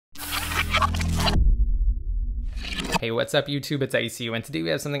Hey, what's up YouTube? It's ICU, and today we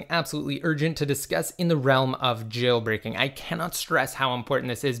have something absolutely urgent to discuss in the realm of jailbreaking. I cannot stress how important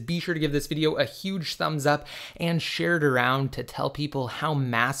this is. Be sure to give this video a huge thumbs up and share it around to tell people how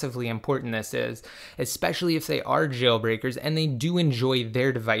massively important this is, especially if they are jailbreakers and they do enjoy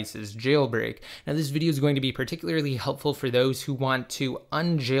their devices jailbreak. Now this video is going to be particularly helpful for those who want to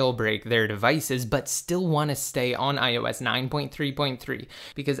unjailbreak their devices but still want to stay on iOS 9.3.3,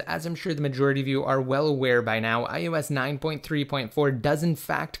 because as I'm sure the majority of you are well aware by now, iOS 9.3.4 does in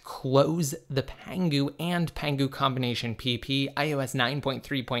fact close the Pangu and Pangu combination PP iOS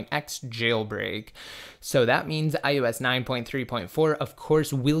 9.3.x jailbreak. So that means iOS 9.3.4 of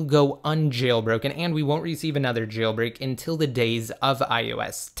course will go unjailbroken, and we won't receive another jailbreak until the days of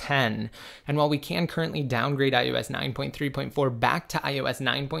iOS 10. And while we can currently downgrade iOS 9.3.4 back to iOS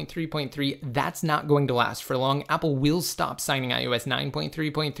 9.3.3, that's not going to last for long. Apple will stop signing iOS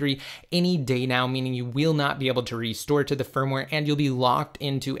 9.3.3 any day now, meaning you will not be able to restore to the firmware, and you'll be locked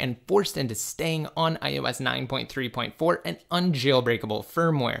into and forced into staying on iOS 9.3.4, an unjailbreakable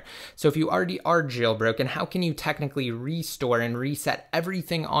firmware. So if you already are jailbroken, how can you technically restore and reset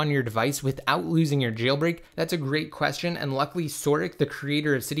everything on your device without losing your jailbreak? That's a great question, and luckily Sorek, the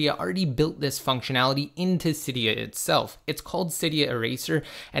creator of Cydia, already built this functionality into Cydia itself. It's called Cydia Eraser,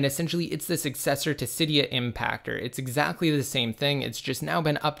 and essentially it's the successor to Cydia Impactor. It's exactly the same thing, it's just now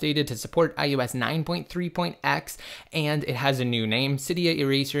been updated to support iOS 9.3.x, and it has a new name, Cydia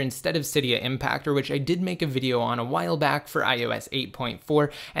Eraser instead of Cydia Impactor, which I did make a video on a while back for iOS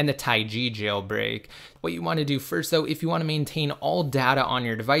 8.4 and the TyG jailbreak. What you want to do first though, if you want to maintain all data on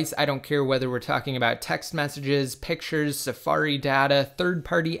your device, I don't care whether we're talking about text messages, pictures, Safari data,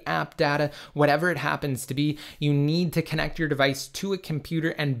 third-party app data, whatever it happens to be, you need to connect your device to a computer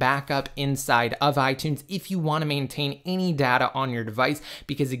and back up inside of iTunes if you want to maintain any data on your device,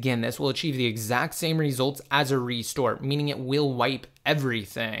 because again, this will achieve the exact same results as a restore, meaning it will wipe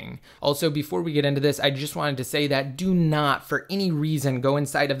everything. Also, before we get into this, I just wanted to say that do not for any reason go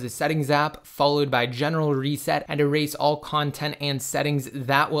inside of the settings app followed by general reset and erase all content and settings.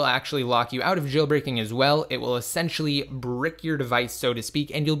 That will actually lock you out of jailbreaking as well. It will essentially brick your device, so to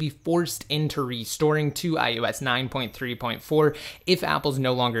speak, and you'll be forced into restoring to iOS 9.3.4 if Apple's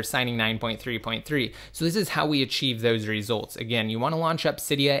no longer signing 9.3.3. So this is how we achieve those results. Again, you want to launch up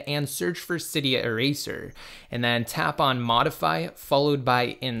Cydia and search for Cydia Eraser, and then tap on Modify followed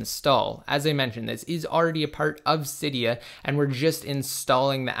by Install. As I mentioned, this is already a part of Cydia, and we're just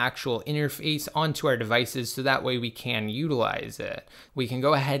installing the actual interface onto our devices so that way we can utilize it. We can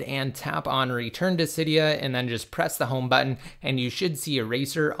go ahead and tap on Return to Cydia and then just press the home button, and you should see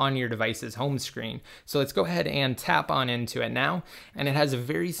Eraser on your device's home screen. So let's go ahead and tap on into it now, and it has a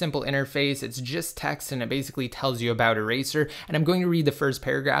very simple interface. It's just text and it basically tells you about Eraser, and I'm going to read the first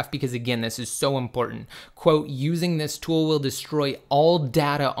paragraph because again, this is so important. Quote, using this tool will destroy all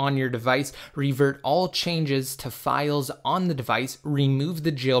data on your device, revert all changes to files on the device, remove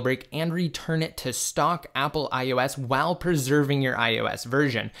the jailbreak, and return it to stock Apple iOS while preserving your iOS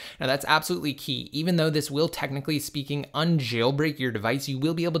version. Now that's absolutely key. Even though this will technically speaking unjailbreak your device, you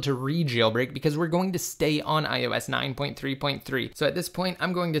will be able to re-jailbreak because we're going to stay on iOS 9.3.3. So at this point,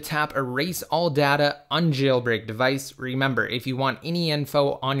 I'm going to tap Erase All Data, Unjailbreak Device. Remember, if you want any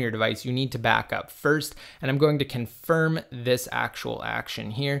info on your device, you need to back up first, and I'm going to confirm this actual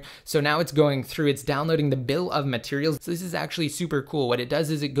action here. So now it's going through, it's downloading the bill of materials. So this is actually super cool. What it does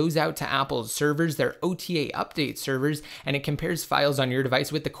is it goes out to Apple's servers, their OTA update servers, and it compares files on your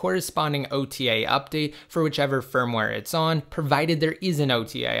device with the corresponding OTA update for whichever firmware it's on, provided there is an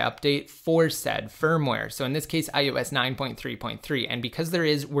OTA update for said firmware. So in this case, iOS 9.3.3, and because there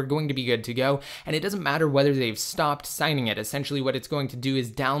is, we're going to be good to go. And it doesn't matter whether they've stopped signing it. Essentially what it's going to do is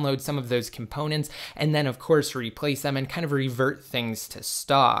download some of those components and then of course replace them and kind of revert things to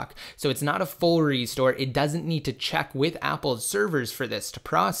stock. So it's not a full restore. It doesn't need to check with Apple's servers for this to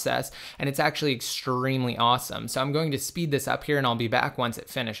process, and it's actually extremely awesome. So I'm going to speed this up here and I'll be back once it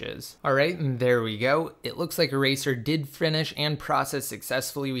finishes. All right, and there we go. It looks like Eraser did finish and process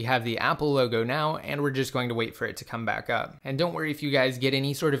successfully. We have the Apple logo now, and we're just going to wait for it to come back up. And don't worry if you guys get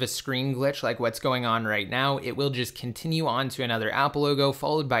any sort of a screen glitch like what's going on right now. It will just continue on to another Apple logo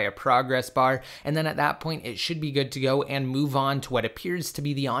followed by a progress bar, and then at that point it should be good to go and move on on to what appears to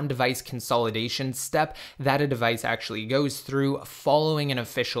be the on-device consolidation step that a device actually goes through following an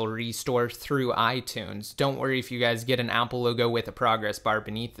official restore through iTunes. Don't worry if you guys get an Apple logo with a progress bar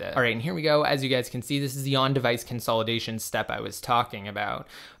beneath it. All right, and here we go. As you guys can see, this is the on-device consolidation step I was talking about.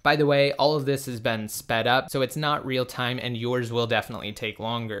 By the way, all of this has been sped up, so it's not real time and yours will definitely take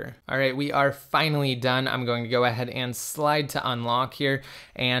longer. All right, we are finally done. I'm going to go ahead and slide to unlock here,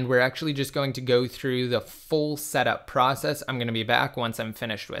 and we're actually just going to go through the full setup process. I'm going to be back once I'm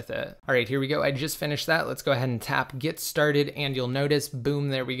finished with it. All right, here we go. I just finished that. Let's go ahead and tap get started, and you'll notice, boom,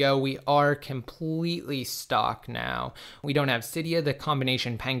 there we go. We are completely stock now. We don't have Cydia, the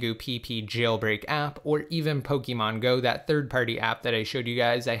combination Pangu PP jailbreak app, or even Pokemon Go, that third-party app that I showed you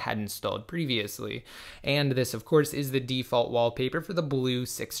guys I had installed previously. And this, of course, is the default wallpaper for the blue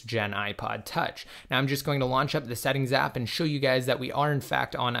 6th Gen iPod Touch. Now I'm just going to launch up the settings app and show you guys that we are in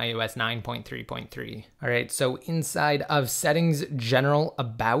fact on iOS 9.3.3. All right, so inside of settings, general,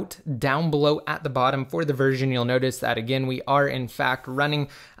 about, down below at the bottom for the version, you'll notice that again, we are in fact running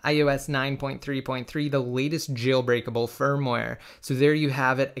iOS 9.3.3, the latest jailbreakable firmware. So there you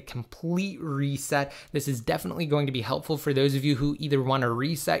have it, a complete reset. This is definitely going to be helpful for those of you who either want to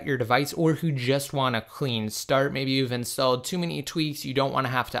reset your device or who just want a clean start. Maybe you've installed too many tweaks, you don't want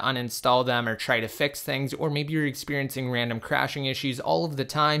to have to uninstall them or try to fix things, or maybe you're experiencing random crashing issues all of the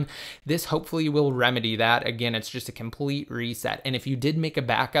time. This hopefully will remedy that. Again, it's just a complete reset. And if you did make a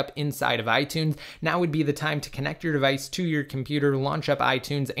backup inside of iTunes, now would be the time to connect your device to your computer, launch up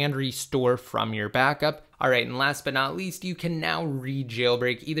iTunes, and restore from your backup. All right, and last but not least, you can now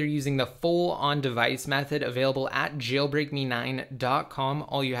re-jailbreak either using the full on-device method available at jailbreakme9.com.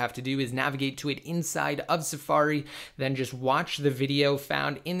 All you have to do is navigate to it inside of Safari, then just watch the video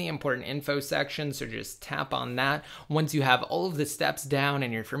found in the important info section, so just tap on that. Once you have all of the steps down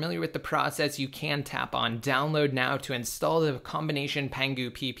and you're familiar with the process, you can tap on download now to install the combination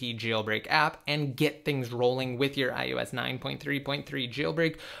Pangu PP jailbreak app and get things rolling with your iOS 9.3.3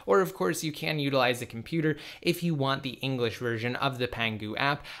 jailbreak, or of course you can utilize the computer if you want the English version of the Pangu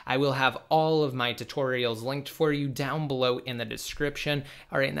app. I will have all of my tutorials linked for you down below in the description.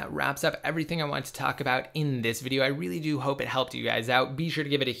 All right, and that wraps up everything I want to talk about in this video. I really do hope it helped you guys out. Be sure to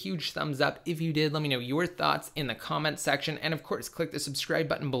give it a huge thumbs up if you did. Let me know your thoughts in the comments section, and of course click the subscribe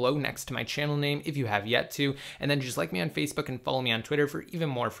button below next to my channel name if you have yet to, and then just like me on Facebook and follow me on Twitter for even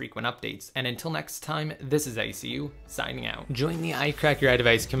more frequent updates. And until next time, this is ICU signing out. Join the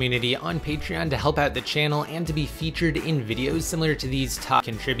iCrackUriDevice community on Patreon to help out the channel and to be featured in videos similar to these top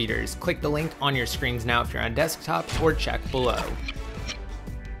contributors. Click the link on your screens now if you're on desktop, or check below.